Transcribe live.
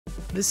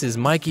This is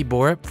Mikey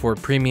Borup for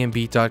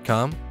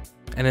Premiumbeat.com,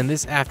 and in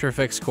this After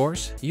Effects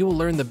course, you will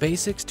learn the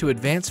basics to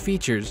advanced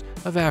features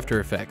of After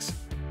Effects: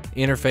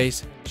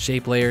 interface,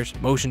 shape layers,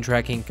 motion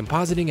tracking,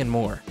 compositing, and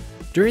more.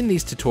 During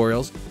these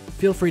tutorials,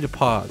 feel free to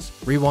pause,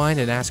 rewind,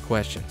 and ask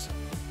questions.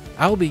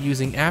 I will be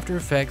using After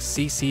Effects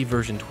CC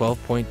version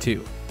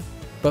 12.2,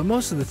 but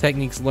most of the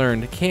techniques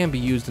learned can be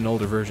used in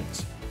older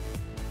versions.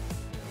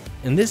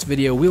 In this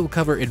video, we will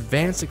cover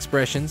advanced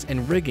expressions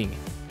and rigging,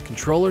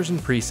 controllers, and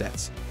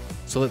presets.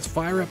 So let's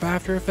fire up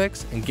After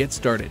Effects and get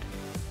started.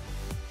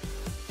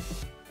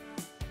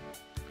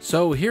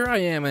 So here I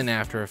am in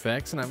After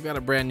Effects, and I've got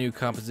a brand new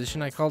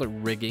composition. I called it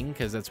rigging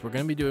because that's what we're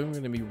going to be doing. We're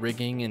going to be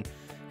rigging and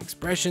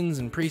expressions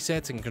and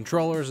presets and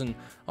controllers and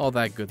all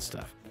that good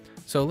stuff.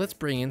 So let's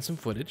bring in some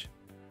footage.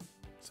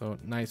 So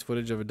nice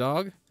footage of a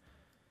dog.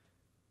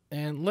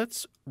 And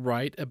let's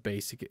write a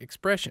basic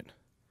expression.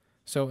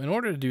 So in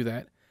order to do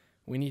that,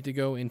 we need to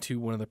go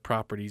into one of the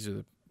properties or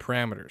the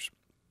parameters.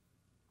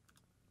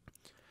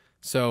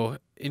 So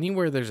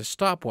anywhere there's a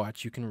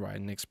stopwatch, you can write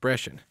an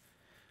expression.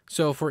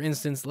 So for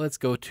instance, let's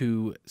go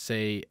to,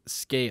 say,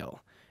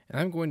 scale. And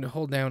I'm going to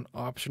hold down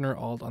Option or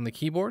Alt on the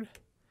keyboard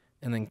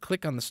and then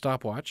click on the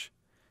stopwatch,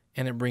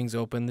 and it brings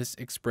open this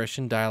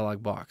expression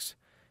dialog box.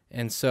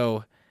 And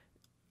so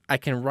I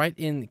can write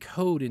in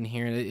code in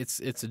here, and it's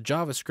a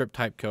JavaScript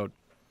type code.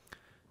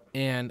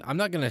 And I'm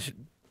not going to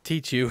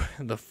teach you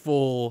the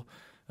full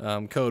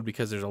code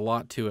because there's a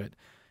lot to it,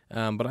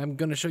 but I'm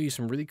going to show you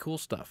some really cool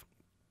stuff.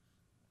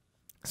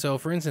 So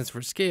for instance,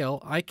 for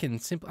scale, I can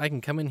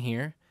come in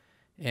here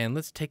and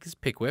let's take this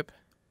pick whip,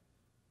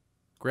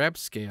 grab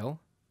scale.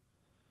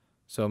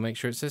 So make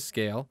sure it says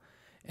scale,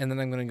 and then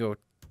I'm going to go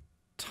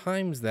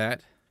times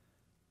that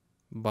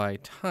by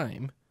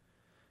time,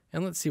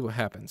 and let's see what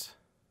happens.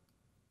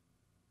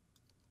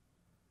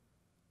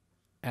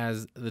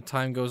 As the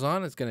time goes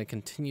on, it's going to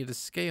continue to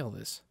scale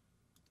this.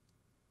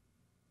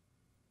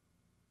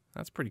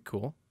 That's pretty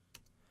cool.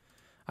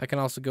 I can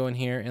also go in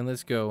here and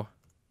let's go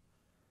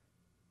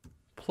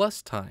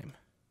plus time.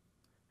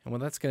 And what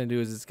that's going to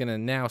do is it's going to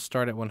now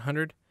start at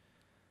 100.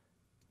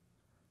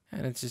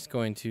 And it's just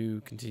going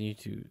to continue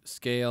to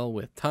scale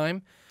with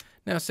time.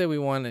 Now say we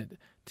want it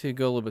to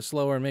go a little bit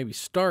slower and maybe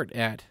start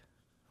at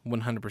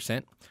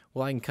 100%.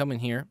 Well, I can come in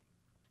here.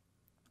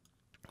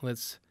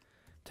 Let's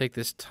take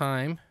this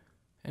time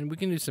and we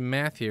can do some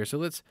math here. So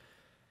let's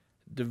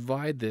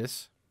divide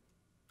this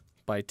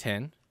by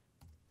 10.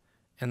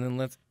 And then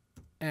let's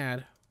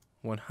add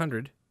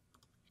 100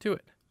 to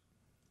it.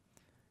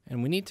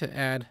 And we need to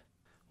add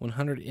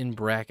 100 in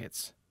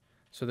brackets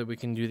so that we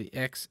can do the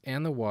X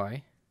and the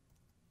Y.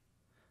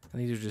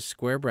 And these are just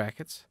square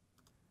brackets.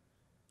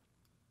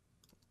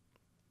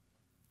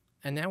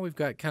 And now we've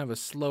got kind of a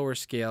slower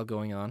scale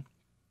going on.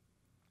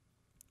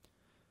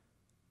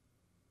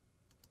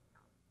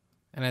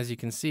 And as you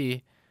can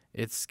see,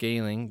 it's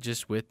scaling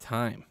just with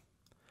time.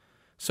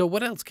 So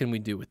what else can we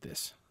do with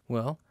this?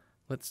 Well,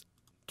 let's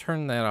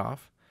turn that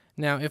off.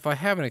 Now, if I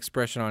have an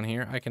expression on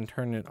here, I can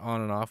turn it on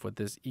and off with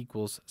this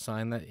equals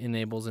sign that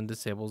enables and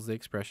disables the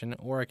expression,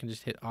 or I can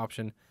just hit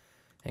Option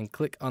and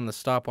click on the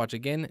stopwatch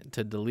again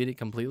to delete it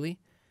completely.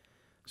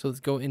 So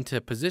let's go into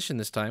position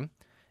this time,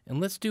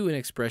 and let's do an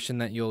expression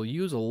that you'll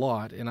use a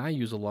lot, and I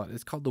use a lot.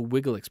 It's called the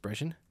wiggle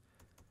expression.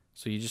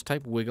 So you just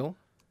type wiggle,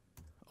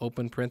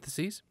 open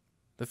parentheses.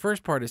 The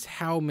first part is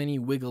how many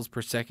wiggles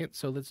per second,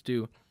 so let's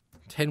do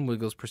 10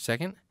 wiggles per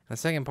second. The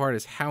second part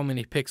is how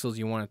many pixels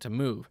you want it to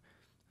move.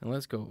 And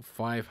let's go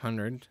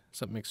 500,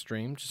 something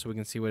extreme, just so we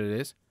can see what it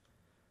is.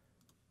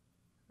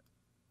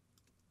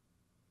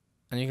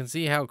 And you can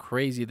see how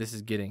crazy this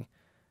is getting.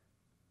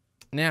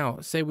 Now,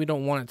 say we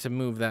don't want it to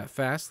move that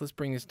fast. Let's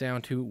bring this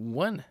down to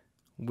 1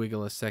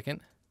 wiggle a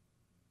second.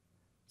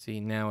 See,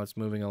 now it's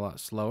moving a lot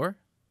slower.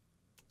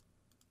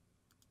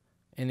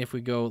 And if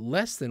we go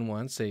less than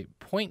 1, say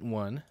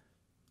 0.1,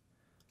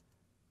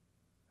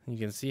 you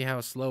can see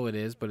how slow it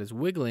is, but it's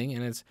wiggling,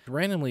 and it's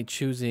randomly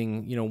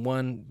choosing,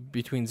 one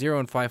between 0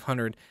 and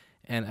 500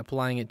 and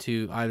applying it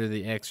to either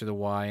the X or the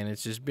Y, and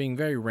it's just being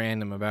very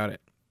random about it.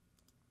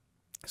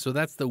 So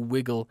that's the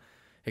wiggle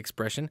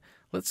expression.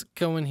 Let's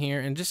go in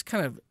here and just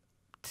kind of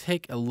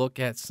take a look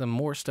at some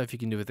more stuff you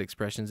can do with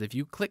expressions. If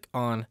you click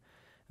on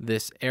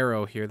this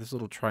arrow here, this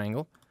little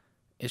triangle,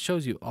 it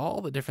shows you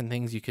all the different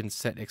things you can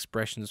set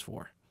expressions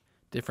for.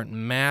 Different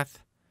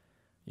math.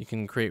 You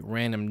can create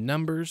random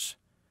numbers.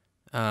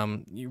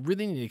 You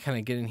really need to kind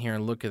of get in here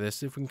and look at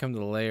this. If we can come to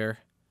the layer,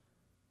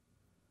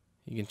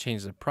 you can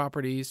change the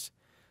properties.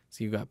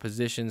 So you've got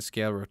position,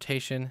 scale,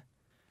 rotation,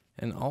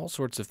 and all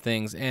sorts of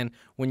things. And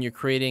when you're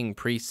creating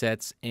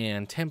presets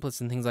and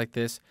templates and things like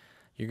this,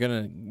 you're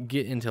going to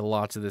get into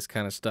lots of this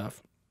kind of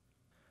stuff.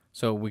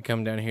 So we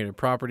come down here to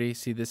property.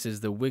 See, this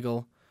is the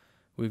wiggle.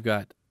 We've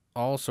got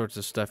all sorts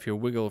of stuff here.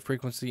 Wiggle,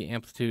 frequency,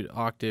 amplitude,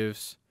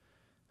 octaves.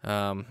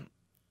 And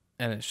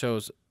it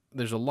shows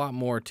there's a lot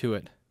more to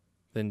it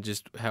than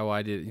just how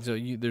I did it. So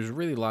there's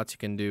really lots you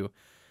can do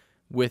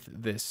with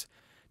this.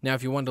 Now,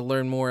 if you want to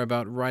learn more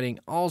about writing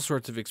all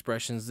sorts of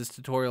expressions, this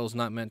tutorial is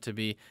not meant to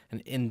be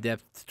an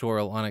in-depth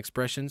tutorial on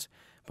expressions,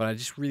 but I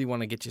just really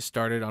want to get you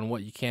started on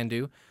what you can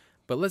do.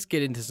 But let's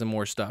get into some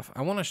more stuff.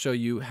 I want to show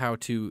you how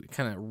to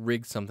kind of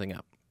rig something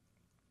up.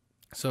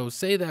 So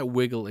say that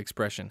wiggle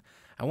expression.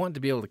 I want to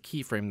be able to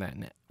keyframe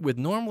that. With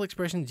normal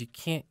expressions, you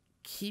can't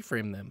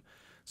keyframe them.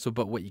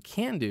 But what you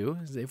can do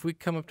is if we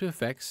come up to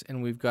effects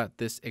and we've got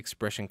this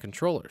expression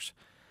controllers,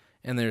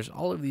 and there's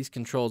all of these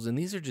controls, and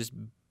these are just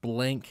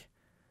blank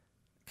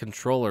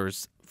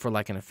controllers for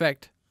like an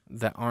effect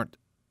that aren't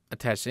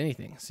attached to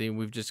anything. See,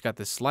 we've just got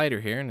this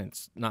slider here and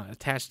it's not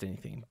attached to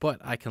anything, but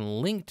I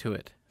can link to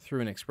it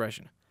through an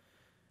expression.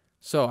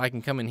 So I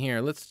can come in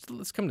here,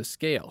 let's come to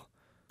scale.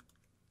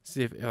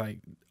 See if I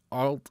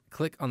alt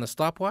click on the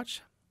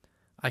stopwatch,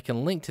 I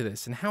can link to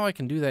this. And how I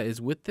can do that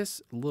is with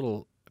this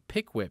little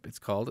pick whip, it's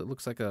called. It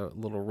looks like a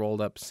little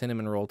rolled up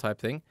cinnamon roll type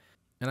thing.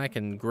 And I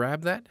can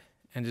grab that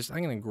and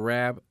I'm going to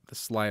grab the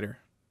slider.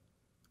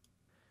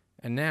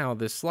 And now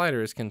this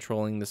slider is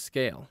controlling the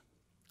scale.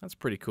 That's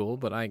pretty cool,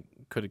 but I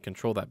couldn't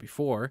control that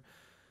before.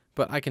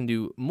 But I can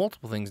do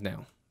multiple things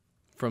now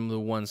from the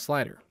one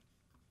slider.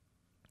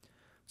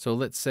 So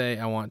let's say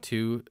I want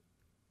to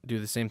do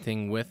the same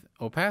thing with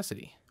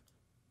opacity.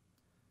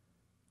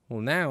 Well,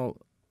 now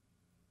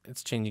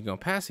it's changing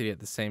opacity at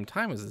the same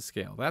time as the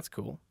scale. That's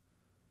cool.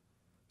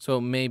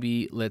 So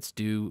maybe let's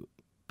do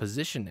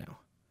position now.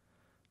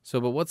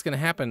 But what's going to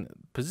happen,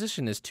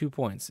 position is 2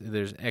 points.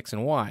 There's X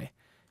and Y,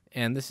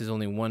 and this is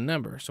only one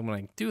number. So when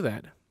I do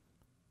that,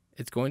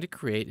 it's going to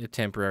create a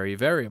temporary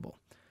variable.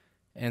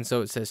 And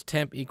so it says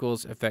temp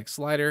equals effect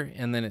slider,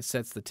 and then it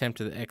sets the temp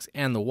to the X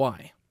and the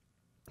Y.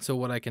 So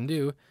what I can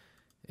do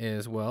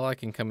is, well, I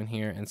can come in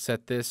here and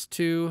set this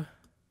to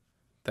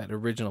that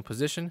original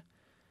position.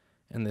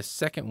 And this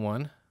second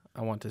one,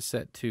 I want to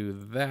set to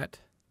that,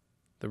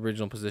 the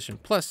original position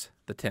plus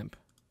the temp.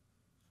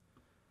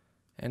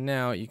 And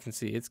now you can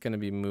see it's going to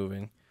be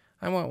moving.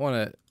 I might want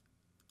to,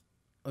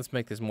 let's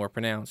make this more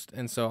pronounced.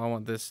 And so I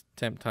want this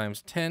temp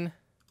times 10.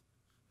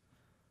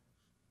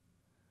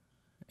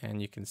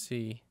 And you can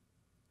see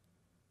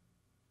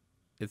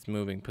it's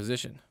moving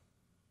position.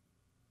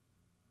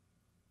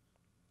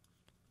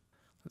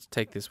 Let's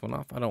take this one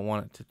off. I don't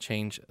want it to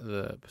change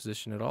the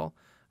position at all.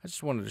 I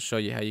just wanted to show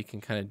you how you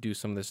can kind of do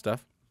some of this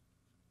stuff.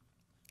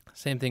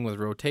 Same thing with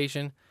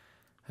rotation.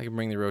 I can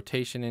bring the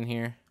rotation in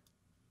here.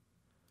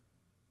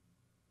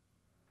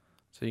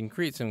 So you can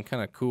create some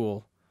kind of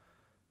cool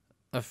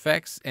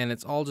effects, and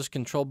it's all just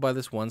controlled by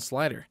this one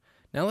slider.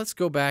 Now let's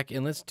go back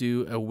and let's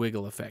do a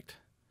wiggle effect.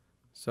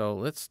 So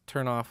let's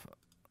turn off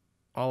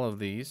all of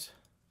these,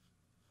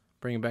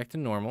 bring it back to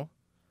normal,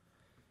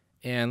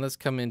 and let's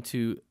come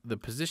into the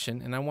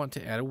position, and I want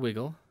to add a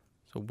wiggle.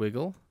 So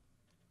wiggle,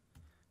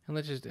 and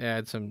let's just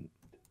add some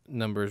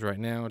numbers right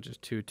now,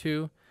 just 2,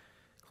 2,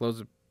 close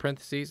the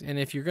parentheses. And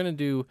if you're going to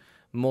do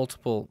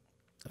multiple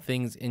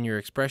things in your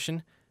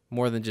expression,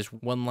 more than just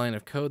one line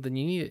of code, then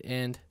you need to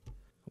end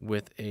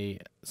with a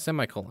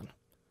semicolon.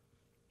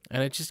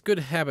 And it's just good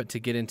habit to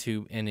get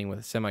into ending with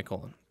a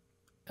semicolon.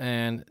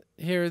 And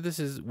here, this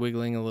is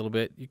wiggling a little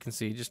bit. You can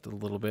see just a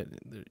little bit.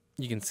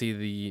 You can see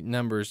the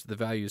numbers, the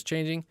values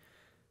changing.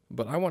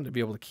 But I want to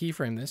be able to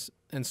keyframe this.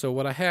 And so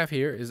what I have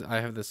here is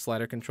I have this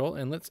slider control.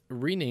 And let's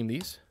rename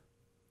these.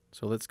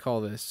 So let's call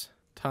this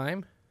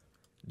time.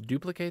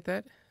 Duplicate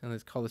that. And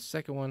let's call the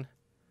second one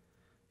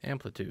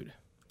amplitude.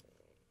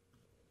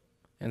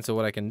 And so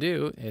what I can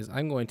do is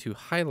I'm going to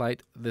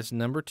highlight this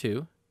number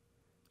 2,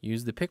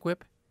 use the pick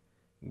whip,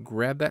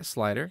 grab that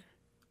slider,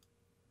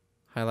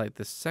 highlight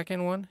the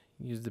second one,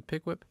 use the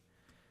pick whip,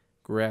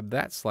 grab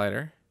that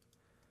slider,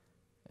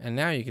 and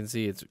now you can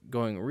see it's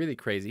going really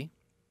crazy.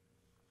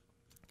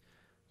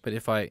 But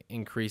if I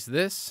increase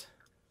this,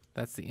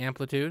 that's the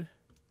amplitude.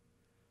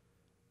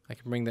 I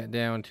can bring that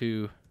down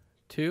to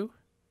 2.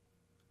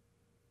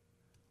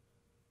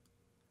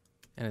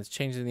 And it's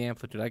changing the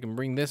amplitude. I can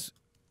bring this,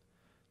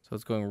 so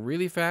it's going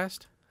really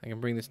fast. I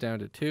can bring this down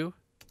to 2.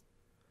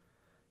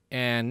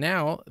 And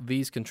now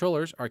these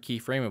controllers are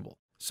keyframeable.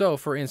 So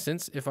for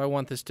instance, if I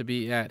want this to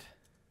be at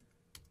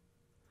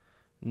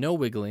no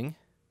wiggling,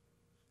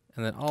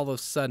 and then all of a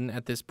sudden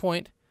at this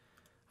point,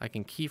 I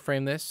can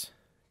keyframe this,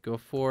 go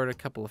forward a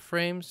couple of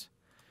frames,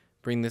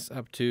 bring this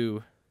up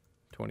to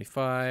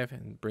 25,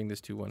 and bring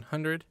this to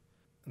 100,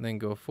 and then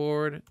go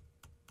forward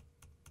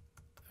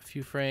a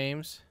few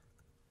frames,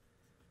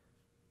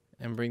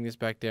 and bring this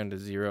back down to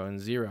 0 and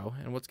 0.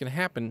 And what's going to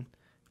happen,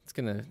 it's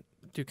going to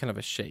do kind of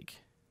a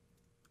shake.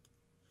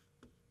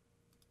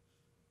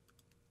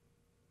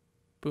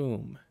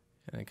 Boom.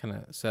 And it kind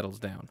of settles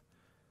down.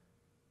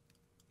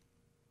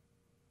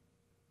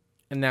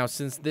 And now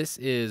since this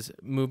is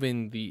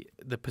moving the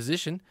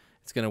position,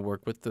 it's going to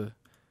work with the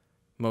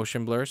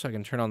motion blur. So I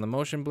can turn on the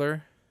motion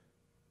blur.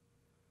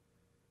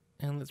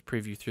 And let's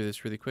preview through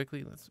this really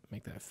quickly. Let's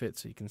make that fit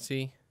so you can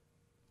see.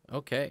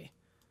 Okay.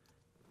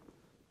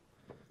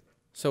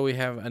 So we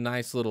have a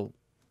nice little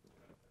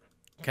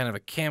kind of a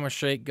camera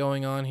shake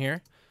going on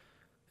here.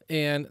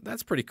 And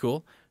that's pretty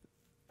cool.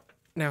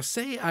 Now,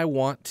 say I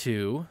want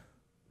to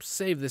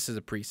save this as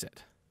a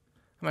preset.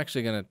 I'm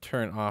actually going to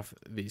turn off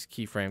these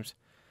keyframes,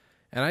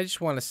 and I just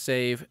want to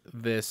save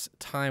this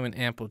time and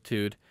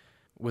amplitude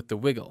with the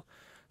wiggle.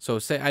 So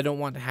say I don't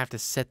want to have to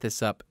set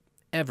this up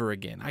ever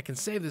again. I can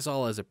save this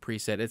all as a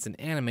preset. It's an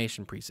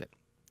animation preset.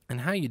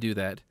 And how you do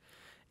that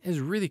is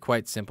really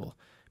quite simple.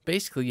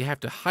 Basically, you have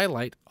to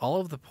highlight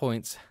all of the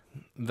points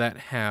that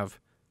have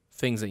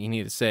things that you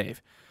need to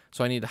save.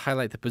 So I need to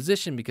highlight the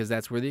position because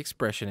that's where the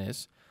expression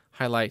is.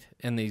 Highlight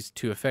in these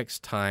two effects,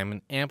 time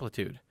and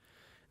amplitude.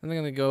 And I'm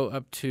going to go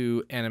up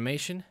to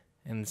animation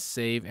and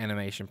save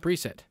animation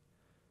preset.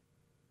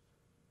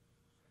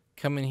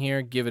 Come in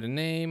here, give it a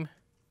name,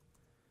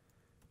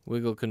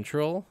 wiggle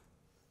control.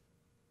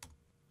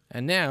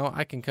 And now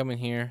I can come in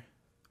here,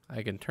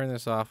 I can turn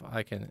this off,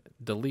 I can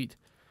delete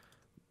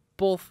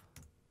both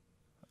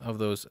of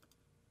those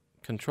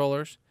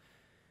controllers.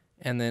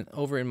 And then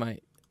over in my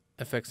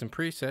effects and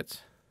presets,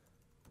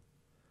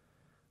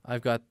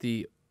 I've got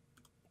the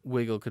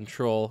wiggle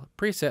control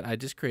preset I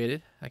just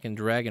created. I can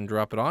drag and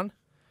drop it on,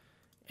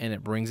 and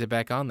it brings it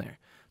back on there.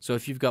 So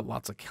if you've got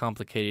lots of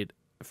complicated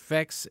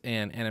effects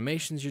and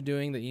animations you're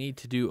doing that you need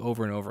to do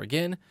over and over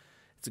again,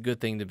 it's a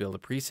good thing to build a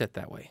preset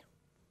that way.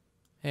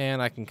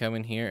 And I can come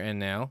in here, and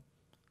now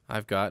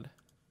I've got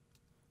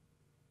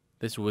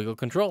this wiggle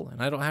control,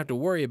 and I don't have to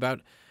worry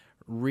about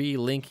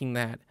relinking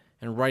that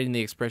and writing the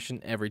expression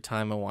every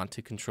time I want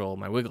to control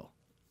my wiggle.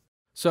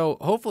 So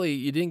hopefully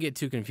you didn't get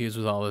too confused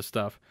with all this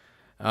stuff.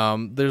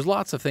 There's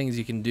lots of things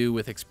you can do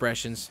with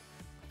expressions.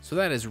 So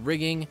that is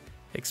rigging,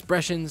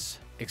 expressions,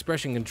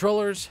 expression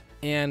controllers,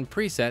 and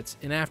presets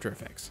in After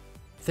Effects.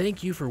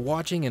 Thank you for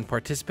watching and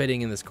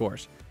participating in this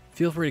course.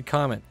 Feel free to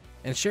comment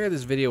and share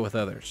this video with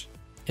others.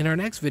 In our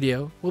next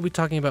video, we'll be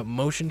talking about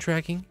motion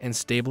tracking and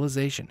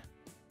stabilization.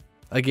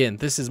 Again,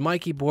 this is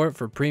Mikey Bort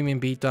for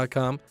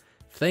Premiumbeat.com.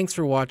 Thanks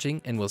for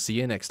watching, and we'll see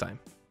you next time.